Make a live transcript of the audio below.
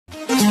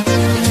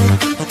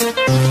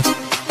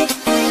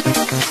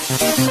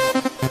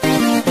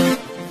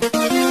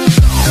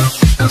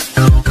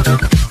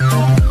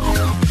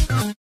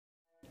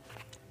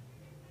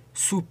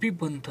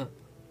पंथ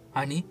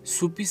आणि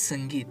सुफी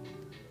संगीत.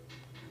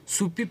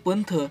 सुफी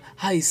पंथ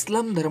हा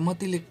इस्लाम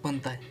धर्मातील एक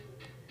पंथ आहे.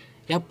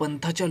 या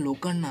पंथाच्या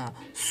लोकांना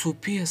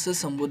सुफी असं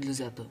संबोधलं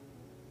जातं.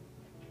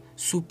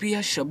 सुफी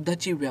या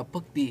शब्दाची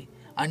व्यापकती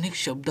अनेक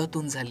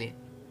शब्दातून झाली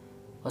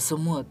असं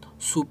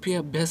मत सुफी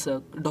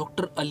अभ्यासक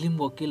डॉक्टर अलीम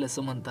वकील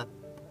असं म्हणतात.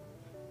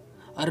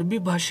 अरबी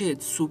भाषेत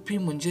सुफी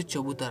म्हणजे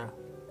चबुतरा,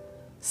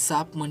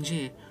 साप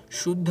म्हणजे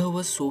शुद्ध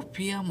व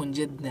सोफिया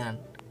म्हणजे ज्ञान,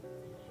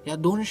 या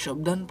दोन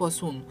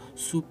शब्दांपासून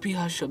सुफी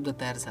हा शब्द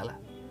तयार झाला.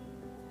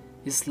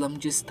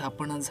 इस्लामची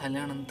स्थापना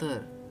झाल्यानंतर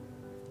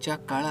च्या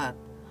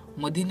काळात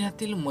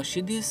मदिन्यातील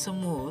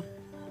मशिदीसमोर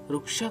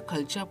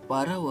वृक्षाखालच्या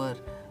पारावर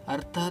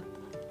अर्थात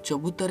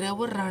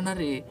चबुतऱ्यावर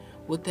राहणारे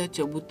व त्या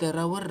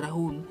चबुतऱ्यावर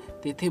राहून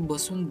तेथे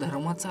बसून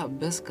धर्माचा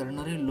अभ्यास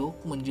करणारे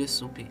लोक म्हणजे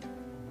सुफी,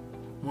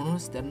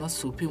 म्हणूनच त्यांना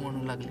सुफी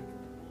म्हणू लागले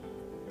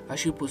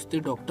अशी पुस्ती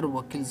डॉक्टर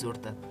वकील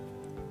जोडतात.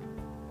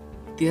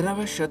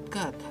 13व्या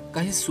शतकात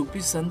काही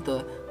सुफी संत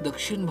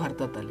दक्षिण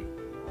भारतात आले.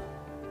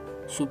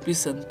 सुफी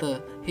संत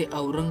हे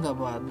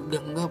औरंगाबाद,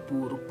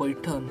 गंगापूर,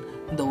 पैठण,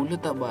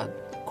 दौलताबाद,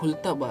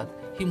 खुलताबाद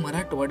ही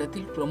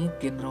मराठवाड्यातील प्रमुख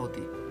केंद्र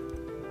होती.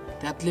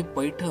 त्यातले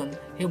पैठण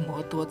हे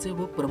महत्वाचे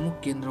व प्रमुख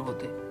केंद्र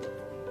होते.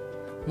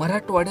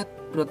 मराठवाड्यात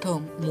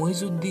प्रथम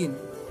मुइझुद्दीन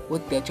व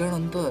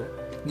त्याच्यानंतर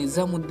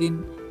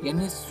निजामुद्दीन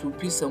यांनी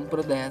सुफी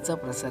संप्रदायाचा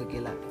प्रसार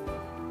केला.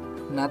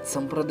 नाथ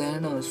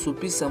संप्रदायानं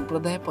सुफी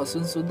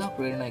संप्रदायापासून सुद्धा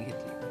प्रेरणा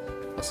घेतली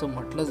असं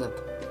म्हटलं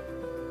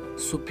जातं.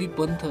 सुफी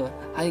पंथ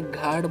हा एक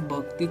गाढ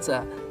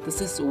भक्तीचा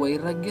तसेच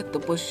वैराग्य,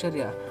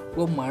 तपश्चर्या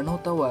व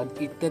मानवतावाद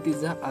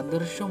इत्यादीचा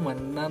आदर्श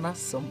मानणारा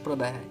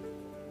संप्रदाय आहे.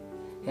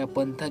 या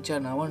पंथाच्या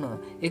नावानं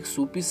एक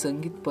सुफी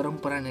संगीत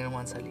परंपरा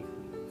निर्माण झाली.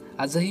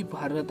 आजही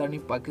भारत आणि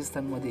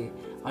पाकिस्तानमध्ये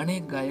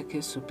अनेक गायक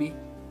हे सुफी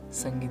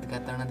संगीत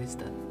गाताना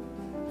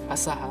दिसतात.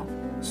 असा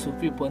हा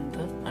सुफी पंथ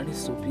आणि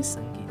सुफी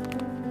संगीत.